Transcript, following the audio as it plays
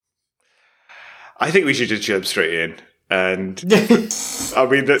I think we should just jump straight in. And I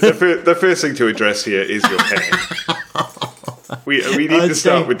mean, the first thing to address here is your hair. We need to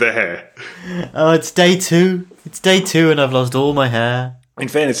start with the hair. Oh, it's day 2. It's day 2, and I've lost all my hair. In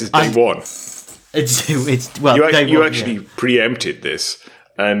fairness, it's day 1. It's well, you actually preempted this,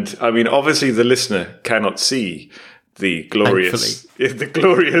 and I mean, obviously, the listener cannot see the glorious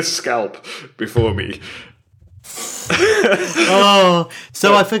scalp before me.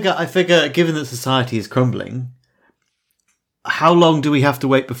 So I figure, given that society is crumbling, how long do we have to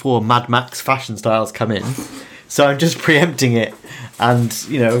wait before Mad Max fashion styles come in? So I'm just preempting it and,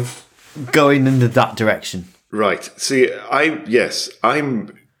 going into that direction. Right. See,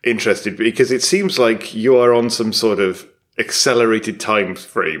 I'm interested because it seems like you are on some sort of accelerated time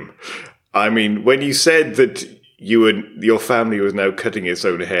frame. I mean, when you said that you and your family was now cutting its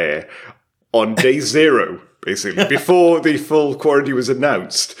own hair on day 0, basically, before the full quarantine was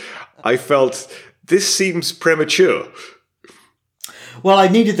announced, I felt this seems premature. Well, I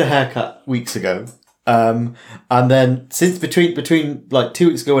needed the haircut weeks ago. And then since between like 2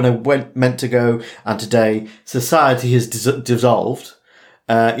 weeks ago when I meant to go and today, society has dissolved.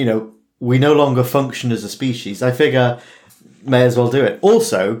 We no longer function as a species. I figure may as well do it.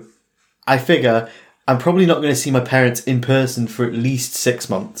 Also, I figure I'm probably not going to see my parents in person for at least 6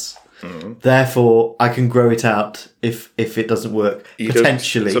 months. Mm-hmm. Therefore, I can grow it out if it doesn't work. You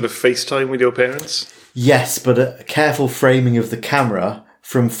potentially. Don't sort of FaceTime with your parents? Yes, but a careful framing of the camera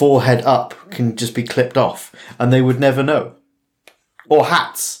from forehead up can just be clipped off, and they would never know. Or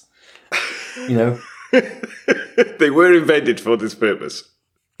hats, They were invented for this purpose.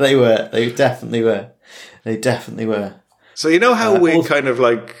 They were. They definitely were. They definitely were. So you know how we're kind of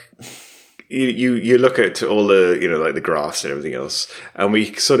like you look at all the like the graphs and everything else, and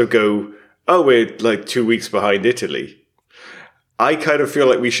we sort of go, oh, we're like 2 weeks behind Italy. I kind of feel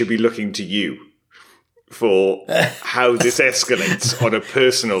like we should be looking to you for how this escalates on a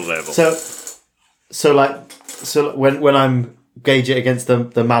personal level. So when I'm gauge it against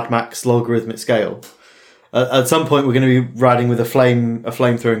the Mad Max logarithmic scale, at some point we're going to be riding with a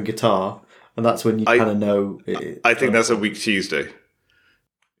flame-throwing guitar, and that's when you kind of know. I think that's a week Tuesday.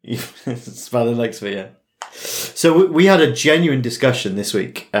 It's valid legs for you. So we had a genuine discussion this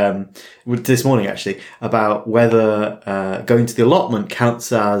week, this morning actually, about whether going to the allotment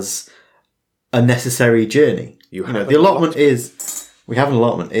counts as a necessary journey. The allotment is. We have an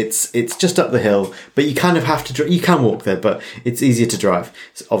allotment. It's just up the hill, but you kind of have to. You can walk there, but it's easier to drive,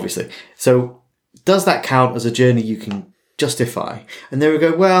 obviously. So, does that count as a journey you can justify? And then we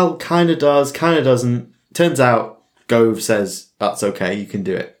go, well, kind of does, kind of doesn't. Turns out, Gove says that's okay. You can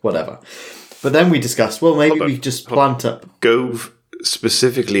do it, whatever. But then we discussed, well, maybe we just plant up. Gove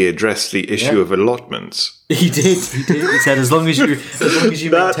specifically addressed the issue of allotments. He did. He said, as long as you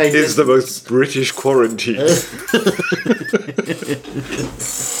that maintain is the most British quarantine.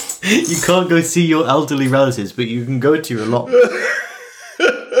 You can't go see your elderly relatives, but you can go to your allotment.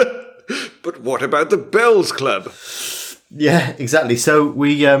 But what about the Bells Club? Yeah, exactly. So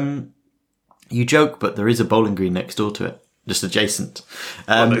we, you joke, but there is a bowling green next door to it. Just adjacent.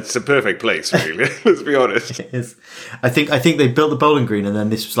 Well, it's a perfect place, really. Let's be honest. It is. I think they built the bowling green, and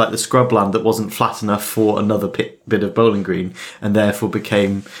then this was like the scrubland that wasn't flat enough for another bit of bowling green, and therefore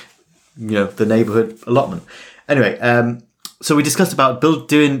became, the neighbourhood allotment. Anyway, so we discussed about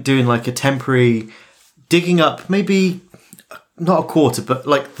doing like a temporary digging up, maybe not a quarter, but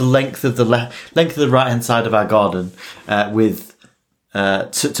like the length of the right hand side of our garden, with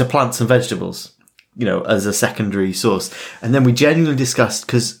to plant some vegetables. As a secondary source. And then we genuinely discussed,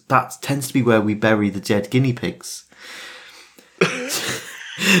 because that tends to be where we bury the dead guinea pigs.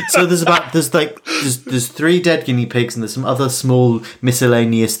 So there's 3 dead guinea pigs, and there's some other small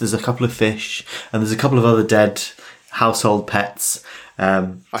miscellaneous, there's a couple of fish, and there's a couple of other dead household pets.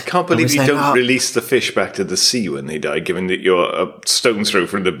 I can't believe you don't release the fish back to the sea when they die, given that you're a stone's throw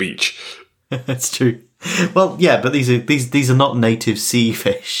from the beach. That's true. Well, yeah, but these are not native sea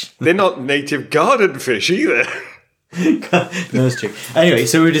fish. They're not native garden fish either. No, that's true. Anyway,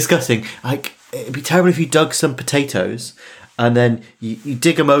 so we were discussing, like, it'd be terrible if you dug some potatoes and then you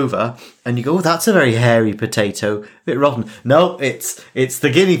dig them over and you go, oh, that's a very hairy potato, a bit rotten. No, it's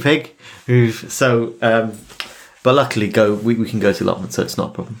the guinea pig. So, but luckily, we can go to allotment, so it's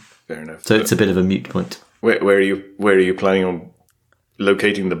not a problem. Fair enough. So it's a bit of a mute point. Where are you planning on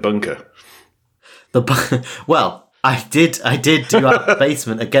locating the bunker? Well, I did do our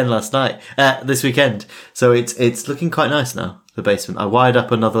basement again last night, this weekend. So it's looking quite nice now, the basement. I wired up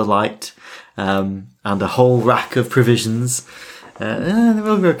another light, and a whole rack of provisions. They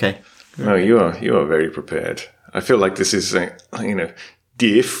will be okay. No, you are very prepared. I feel like this is,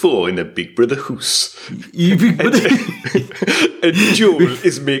 Day 4 in the Big Brother house. You big brother. And Joel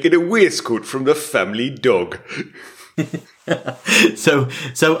is making a waistcoat from the family dog. So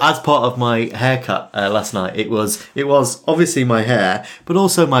as part of my haircut last night, it was obviously my hair, but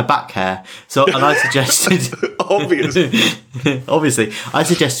also my back hair. So, and I suggested, obviously, I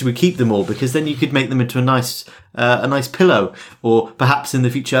suggested we keep them all because then you could make them into a nice pillow, or perhaps in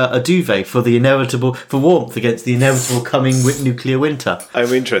the future a duvet for warmth against the inevitable coming nuclear winter.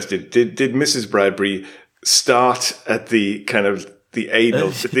 I'm interested. Did Mrs. Bradbury start at the kind of the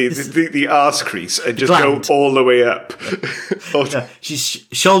anal, the arse crease, and just go all the way up? Yeah, she's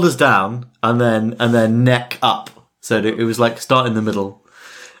shoulders down and then neck up, so that it was like start in the middle.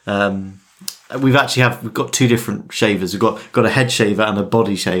 We've got two different shavers. We've got a head shaver and a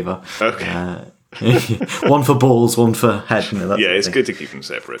body shaver. Okay. One for balls, one for head. It's good to keep them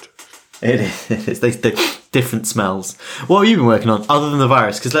separate. It is. They different smells. What have you been working on other than the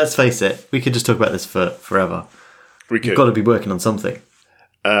virus? Because let's face it, we could just talk about this for forever. You've got to be working on something.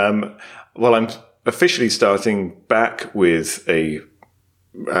 Well, I'm officially starting back with a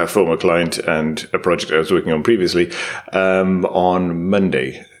former client and a project I was working on previously on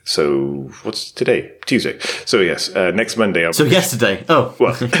Monday. So what's today? Tuesday. So yes, next Monday. Yesterday. Oh,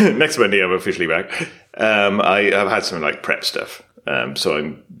 well, next Monday I'm officially back. I've had some prep stuff. So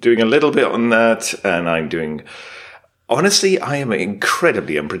I'm doing a little bit on that, and I'm doing. Honestly, I am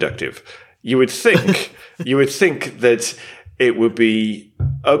incredibly unproductive. You would think that it would be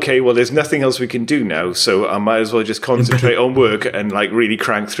okay. Well, there's nothing else we can do now, so I might as well just concentrate on work and really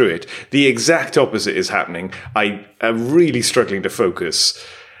crank through it. The exact opposite is happening. I am really struggling to focus,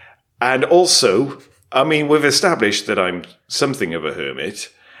 and also, I mean, we've established that I'm something of a hermit.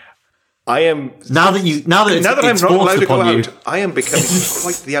 I am now that I'm not allowed to go out. I am becoming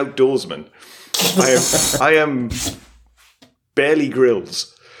quite the outdoorsman. I am Barely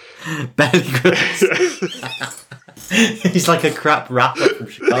Grills. Barely Grills. He's like a crap rapper from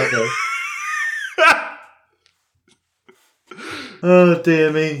Chicago. Oh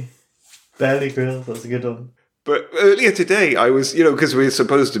dear me, Barely Grills. That's a good one. But earlier today, I was, because we're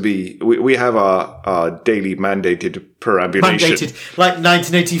supposed to be, we have our daily mandated perambulation. Mandated, like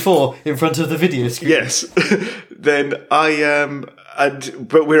 1984 in front of the video screen. Yes. Then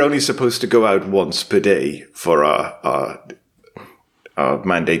but we're only supposed to go out once per day for our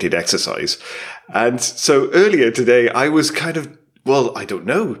mandated exercise. And so earlier today, I was kind of, well, I don't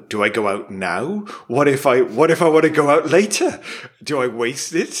know. Do I go out now? What if I want to go out later? Do I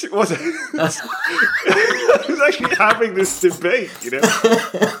waste it? I was actually having this debate,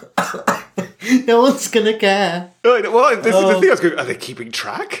 No one's gonna care. Well, this is the thing I was going, are they keeping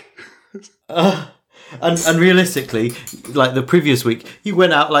track? And realistically, like the previous week, you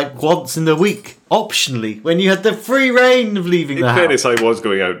went out once in the week, optionally, when you had the free reign of leaving the house. In fairness, I was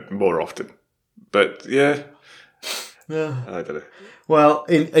going out more often. But yeah. I don't know. Well,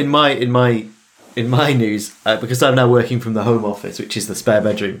 in my news, because I'm now working from the home office, which is the spare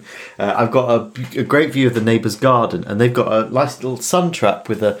bedroom, I've got a great view of the neighbour's garden, and they've got a nice little sun trap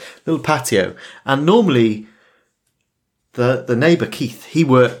with a little patio. And normally, the neighbour Keith, he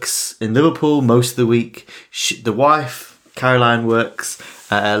works in Liverpool most of the week. The wife Caroline works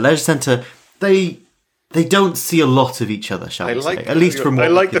at a leisure centre. They don't see a lot of each other, shall we say? At least from what I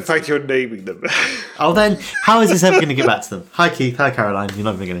like the fact you're naming them. Oh, then how is this ever going to get back to them? Hi, Keith. Hi, Caroline. You're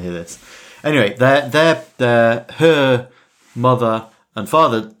not even going to hear this. Anyway, her mother and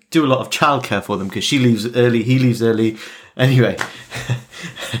father do a lot of childcare for them because she leaves early, he leaves early. Anyway,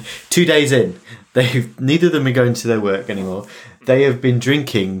 2 days in, neither of them are going to their work anymore. They have been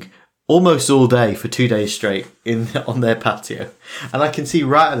drinking almost all day for 2 days straight on their patio, and I can see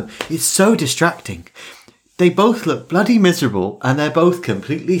right at them. It's so distracting. They both look bloody miserable, and they're both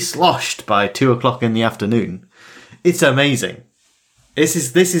completely sloshed by 2:00 in the afternoon. It's amazing. This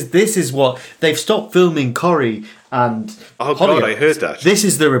is what they've stopped filming. Corrie and oh Holly. God, I heard that. This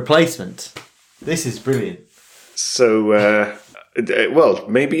is the replacement. This is brilliant. So, well,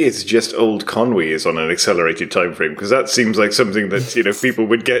 maybe it's just old Conwy is on an accelerated time frame, because that seems like something that people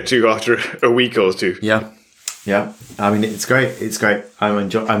would get to after a week or two. Yeah. I mean, it's great. It's great.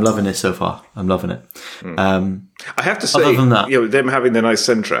 I'm loving it so far. I'm loving it. I have to say, other than that, them having the nice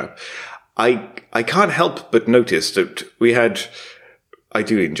sun trap, I can't help but notice that we had. I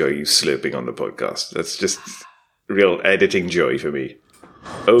do enjoy you slurping on the podcast. That's just real editing joy for me.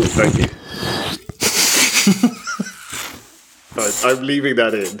 Oh, thank you. I'm leaving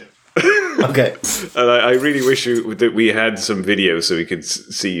that in. Okay. And I really wish that we had some video so we could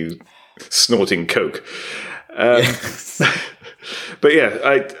see you snorting coke. But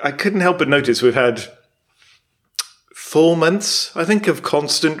yeah, I couldn't help but notice we've had 4 months, I think, of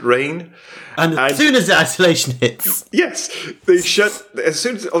constant rain. And as soon as the isolation hits, Yes, they shut. As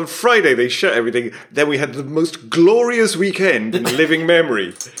soon as on Friday they shut everything. Then we had the most glorious weekend in living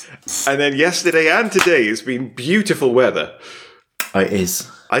memory, and then yesterday and today has been beautiful weather. it is.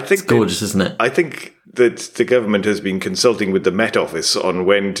 I think It's gorgeous, isn't it? I think that the government has been consulting with the Met Office on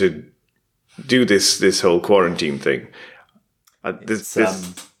when to do this whole quarantine thing.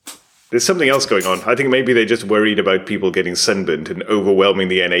 There's something else going on. I think maybe they're just worried about people getting sunburned and overwhelming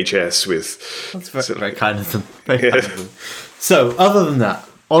the NHS with. That's very kind of them. Very kind of them. So, other than that,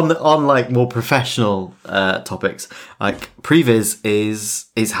 on like more professional topics, like Previs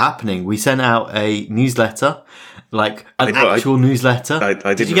is happening. We sent out a newsletter, like an actual newsletter.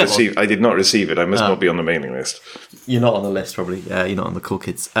 I didn't receive. I did not receive it. I must not be on the mailing list. You're not on the list, probably. You're not on the cool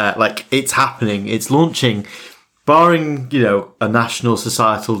kids. Like it's happening. It's launching. Barring, a national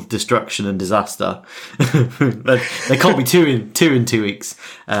societal destruction and disaster, there can't be two in 2 weeks.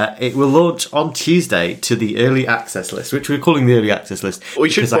 It will launch on Tuesday to the early access list, which we're calling the early access list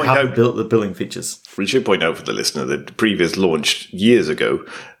because I haven't built the billing features. We should point out for the listener that Previs launched years ago.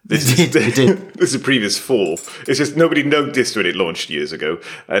 This It did. This is Previs 4. It's just nobody noticed when it launched years ago,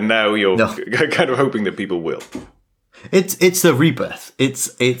 and now you're kind of hoping that people will. It's a rebirth. It's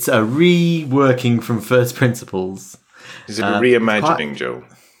a reworking from first principles. Is it a reimagining, Joe?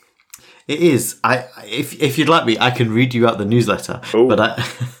 It is. If you'd like me, I can read you out the newsletter. Oh. But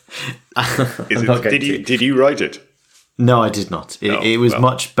did you write it? No, I did not. It was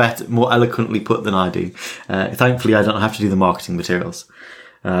much better, more eloquently put than I do. Thankfully, I don't have to do the marketing materials.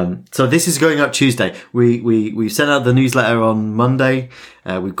 So this is going up Tuesday. We sent out the newsletter on Monday.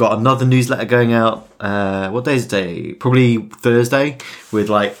 We've got another newsletter going out. What day is today? Probably Thursday, with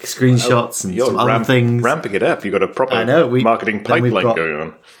like screenshots and some other things. Ramping it up. You've got a proper marketing pipeline going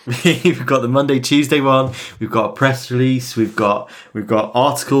on. We've got the Monday, Tuesday one. We've got a press release. We've got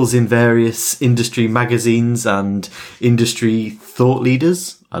articles in various industry magazines and industry thought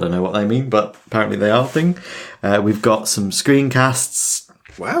leaders. I don't know what they mean, but apparently they are a thing. We've got some screencasts.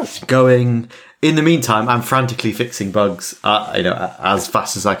 Wow. Going. In the meantime, I'm frantically fixing bugs, as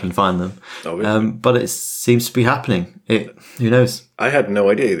fast as I can find them. But it seems to be happening. Who knows? I had no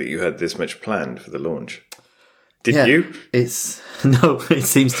idea that you had this much planned for the launch. Did you? It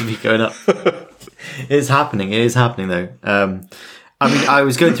seems to be going up. It's happening. It is happening, though. I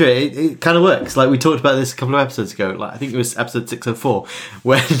was going through it. It kind of works. Like we talked about this a couple of episodes ago. Like I think it was episode 604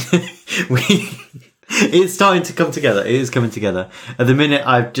 when it's starting to come together. It is coming together. At the minute,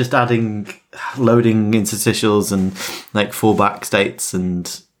 I'm just loading interstitials and like fallback states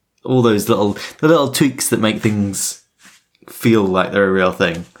and all those little tweaks that make things feel like they're a real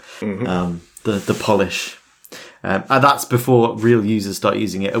thing. Mm-hmm. The polish. And that's before real users start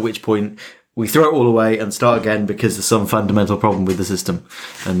using it, at which point we throw it all away and start again because there's some fundamental problem with the system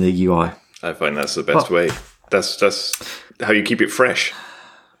and the UI. I find that's the best way. That's how you keep it fresh.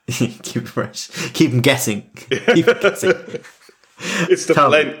 Keep it fresh. Keep them guessing. Keep them guessing. It's the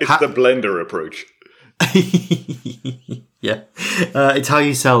blender approach. Yeah, it's how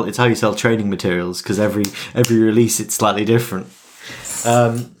you sell. It's how you sell training materials because every release it's slightly different.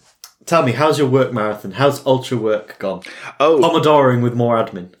 Tell me, how's your work marathon? How's Ultra Work gone? Pomodoring with more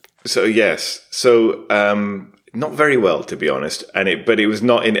admin. So yes, not very well, to be honest, but it was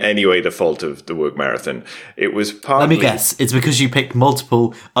not in any way the fault of the work marathon. It was partly... Let me guess. It's because you picked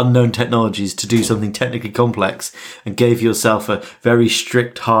multiple unknown technologies to do something technically complex and gave yourself a very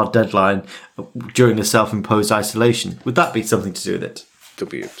strict, hard deadline during a self-imposed isolation. Would that be something to do with it?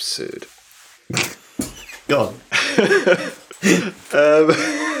 Don't be absurd. Go on.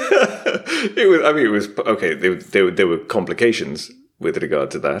 It was okay. There were complications with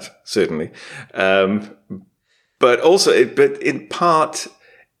regard to that, certainly. But also, but in part,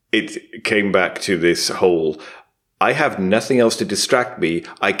 it came back to this whole, I have nothing else to distract me,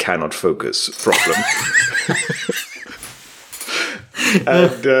 I cannot focus problem.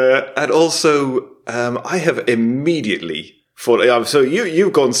 and also, I have immediately fallen. So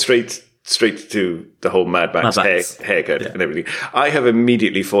you've gone straight to the whole Mad Max haircut and everything. I have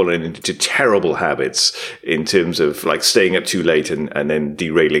immediately fallen into terrible habits in terms of like staying up too late and then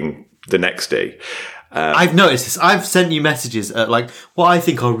derailing the next day. I've noticed this. I've sent you messages at like what I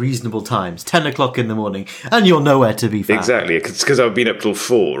think are reasonable times, 10 o'clock in the morning, and you're nowhere to be found. Exactly. It's because I've been up till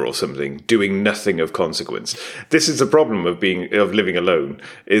 4 or something, doing nothing of consequence. This is the problem of living alone,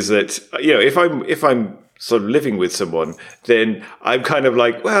 is that, if I'm sort of living with someone, then I'm kind of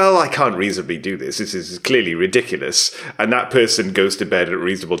like, well, I can't reasonably do this. This is clearly ridiculous. And that person goes to bed at a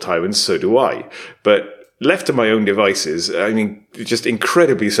reasonable time, and so do I. But left to my own devices, just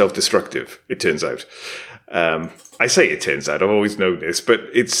incredibly self-destructive, it turns out. I say it turns out, I've always known this, but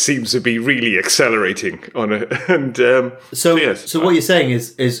it seems to be really accelerating on it. And So yes. what you're saying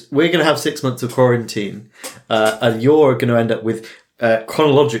is we're going to have 6 months of quarantine, and you're going to end up with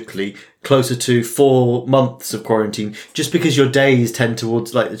chronologically closer to 4 months of quarantine, just because your days tend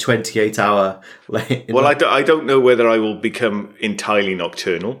towards like the 28-hour. Well, I don't know whether I will become entirely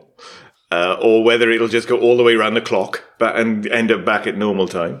nocturnal, or whether it'll just go all the way around the clock and end up back at normal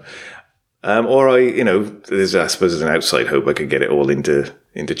time. Or I suppose there's an outside hope I could get it all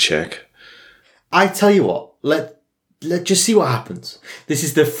into check. I tell you what, let's just see what happens. This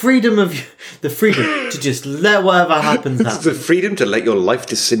is the freedom to just let whatever happens It's happen. the freedom to let your life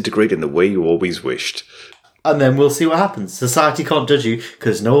disintegrate in the way you always wished. And then we'll see what happens. Society can't judge you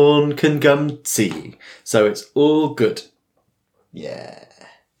because no one can come see you. So it's all good. Yeah.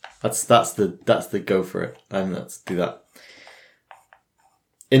 That's the go for it. And let's do that.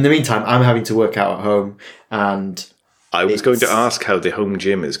 In the meantime, I'm having to work out at home, and I was going to ask how the home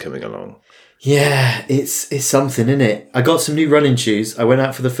gym is coming along. yeah, it's something, isn't it? I got some new running shoes. I went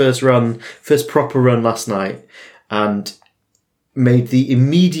out for the first proper run last night, and made the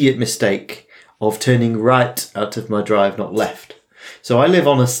immediate mistake of turning right out of my drive, not left. So I live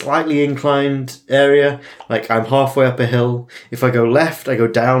on a slightly inclined area, like I'm halfway up a hill. If I go left, I go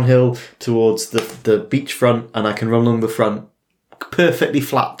downhill towards the beachfront, and I can run along the front perfectly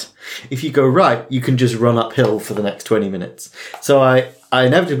flat. If you go right, you can just run uphill for the next 20 minutes. So I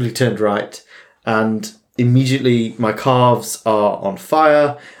inevitably turned right, and immediately my calves are on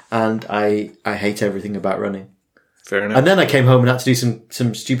fire, and I hate everything about running. Fair enough. And then I came home and had to do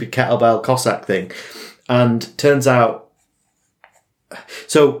some stupid kettlebell Cossack thing. And turns out,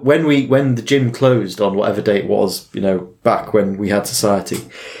 so when the gym closed on whatever day it was, back when we had society,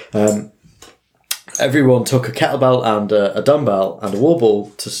 everyone took a kettlebell and a dumbbell and a wall ball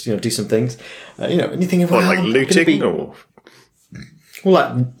to do some things. And you're thinking, Or like looting, or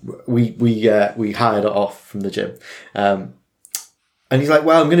well, like we hired it off from the gym. And he's like,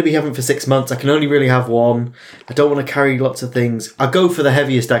 well, I'm going to be having it for 6 months. I can only really have one. I don't want to carry lots of things. I'll go for the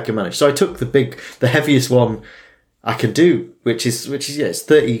heaviest I can manage. So I took the heaviest one I can do, which is it's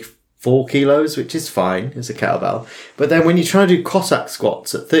 34 kilos, which is fine. It's a kettlebell. But then when you try to do Cossack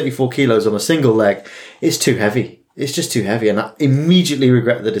squats at 34 kilos on a single leg, it's too heavy. It's just too heavy. And I immediately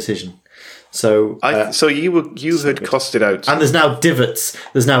regret the decision. So so you had costed out, and there's now divots.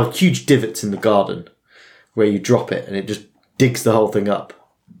 There's now huge divots in the garden where you drop it and it just digs the whole thing up.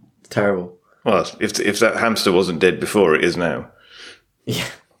 It's terrible. Well, if that hamster wasn't dead before, it is now. Yeah,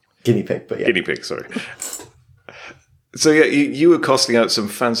 guinea pig, but yeah. Guinea pig, sorry. So yeah, you were costing out some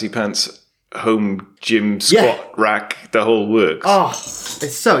fancy pants home gym squat rack, the whole works. Oh,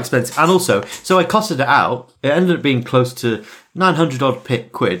 it's so expensive. And also, so I costed it out. It ended up being close to 900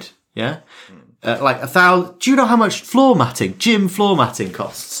 odd quid. Yeah, like 1,000. Do you know how much gym floor matting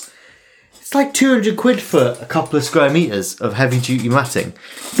costs? It's like 200 quid for a couple of square meters of heavy duty matting.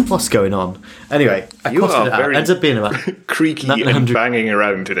 What's going on? Anyway, I costed it out. It ends up being about creaky and banging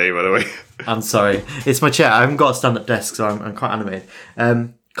around today, by the way. I'm sorry. It's my chair. I haven't got a stand-up desk, so I'm quite animated.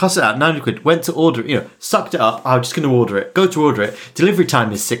 Cost it out 900 quid. Went to order it, sucked it up. I'm just going to order it. Go to order it. Delivery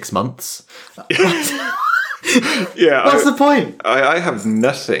time is 6 months. Yeah, what's the point? I have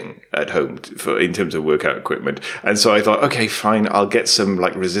nothing at home in terms of workout equipment, and so I thought, okay, fine, I'll get some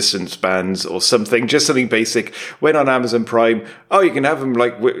like resistance bands or something, just something basic. Went on Amazon Prime. Oh, you can have them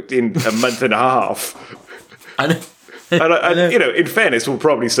like in a month and a half. I know. And in fairness, we'll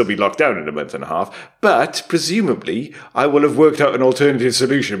probably still be locked down in a month and a half, but presumably I will have worked out an alternative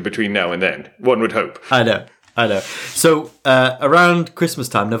solution between now and then. One would hope. I know. So around Christmas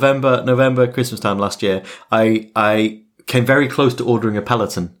time, November, Christmas time last year, I came very close to ordering a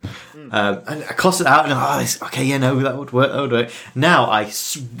Peloton. And I cost it out, and that would work. Now,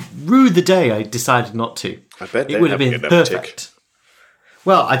 through the day, I decided not to. I bet it would have been perfect.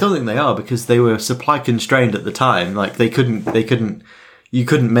 Well, I don't think they are, because they were supply constrained at the time. Like you couldn't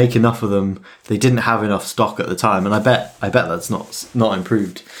make enough of them. They didn't have enough stock at the time, and I bet that's not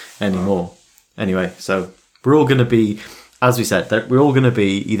improved anymore. Anyway, so we're all going to be, as we said, we're all going to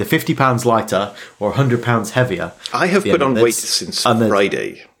be either £50 lighter or £100 heavier. I have put on weight since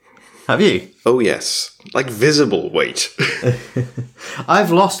Friday. Have you? Oh yes, like visible weight. I've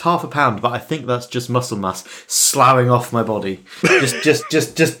lost half a pound, but I think that's just muscle mass sloughing off my body,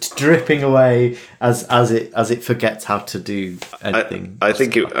 just dripping away as it forgets how to do anything. I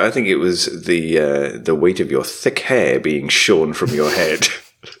think it was the weight of your thick hair being shorn from your head.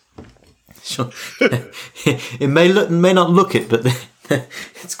 Sure. It may not look it, but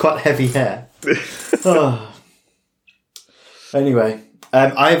it's quite heavy hair. Oh. Anyway.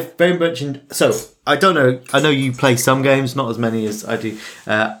 I've very much I don't know. I know you play some games, not as many as I do.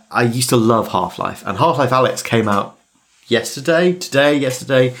 I used to love Half-Life, and Half-Life Alyx came out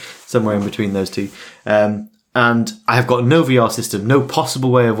yesterday, somewhere in between those two. And I have got no VR system, no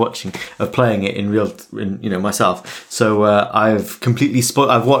possible way of playing it in myself. So I've completely spoiled.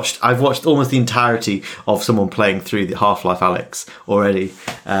 I've watched almost the entirety of someone playing through the Half-Life Alyx already,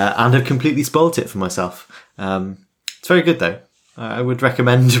 and have completely spoiled it for myself. It's very good though. I would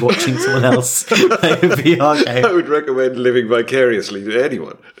recommend watching someone else play a VR game. I would recommend living vicariously to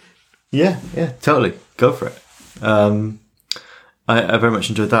anyone. Yeah, totally. Go for it. I very much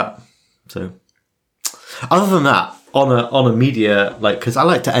enjoyed that. So, other than that, on a media, because I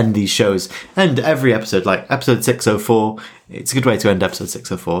like to end these shows, end every episode, like episode 604. It's a good way to end episode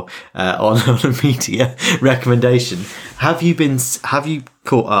 604 on a media recommendation. Have you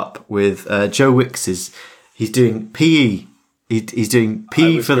caught up with Joe Wicks's? He's doing PE. He's doing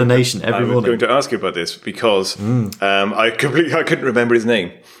PE for the Nation every morning. I was going to ask you about this because I couldn't remember his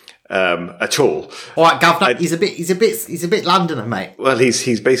name at all. All right, Governor. He's a bit Londoner, mate. Well,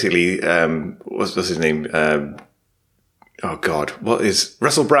 he's basically what's his name? Oh God, what is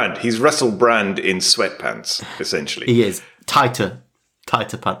Russell Brand? He's Russell Brand in sweatpants, essentially. He is tighter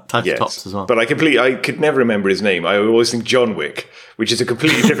tops as well. But I could never remember his name. I always think John Wick, which is a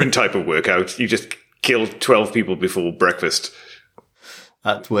completely different type of workout. You just kill 12 people before breakfast.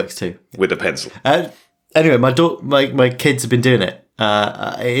 That works too. With a pencil. Anyway, my kids have been doing it.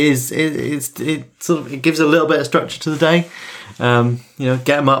 It gives a little bit of structure to the day. Get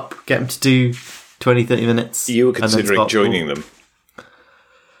them up, get them to do 20-30 minutes. You were considering joining them?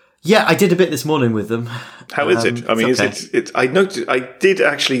 Yeah, I did a bit this morning with them. How is it? I mean, okay. Is it? I noticed. I did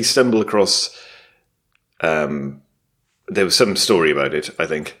actually stumble across. There was some story about it, I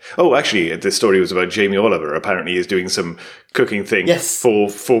think. Oh, actually, the story was about Jamie Oliver. Apparently, he's doing some cooking thing for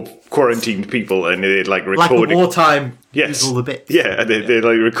quarantined people, and they're recording like a wartime. Yes, all the bits. Yeah, and they're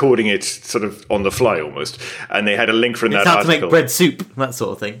recording it sort of on the fly almost. And they had a link from that article. It's how to make bread soup, that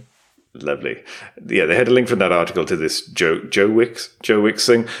sort of thing. Lovely. Yeah, they had a link from that article to this Joe Wicks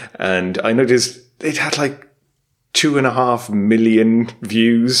thing, and I noticed it had 2.5 million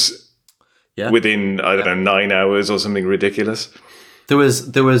views. Yeah. Within 9 hours or something ridiculous. There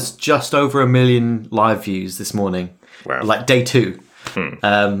was just over 1 million live views this morning. Wow. Day 2.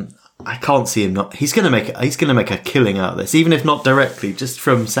 I can't see him not. He's gonna make a killing out of this, even if not directly, just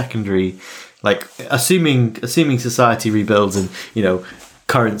from secondary. Assuming society rebuilds and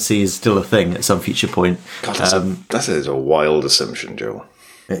currency is still a thing at some future point. God, that is a wild assumption, Joel.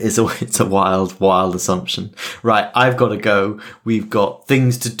 It's a wild assumption. Right, I've got to go. We've got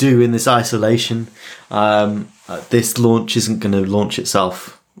things to do in this isolation. This launch isn't going to launch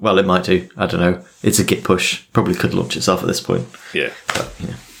itself. Well, it might do. I don't know. It's a Git push. Probably could launch itself at this point. Yeah. But,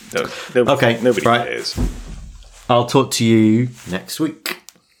 nobody cares. I'll talk to you next week.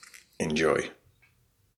 Enjoy.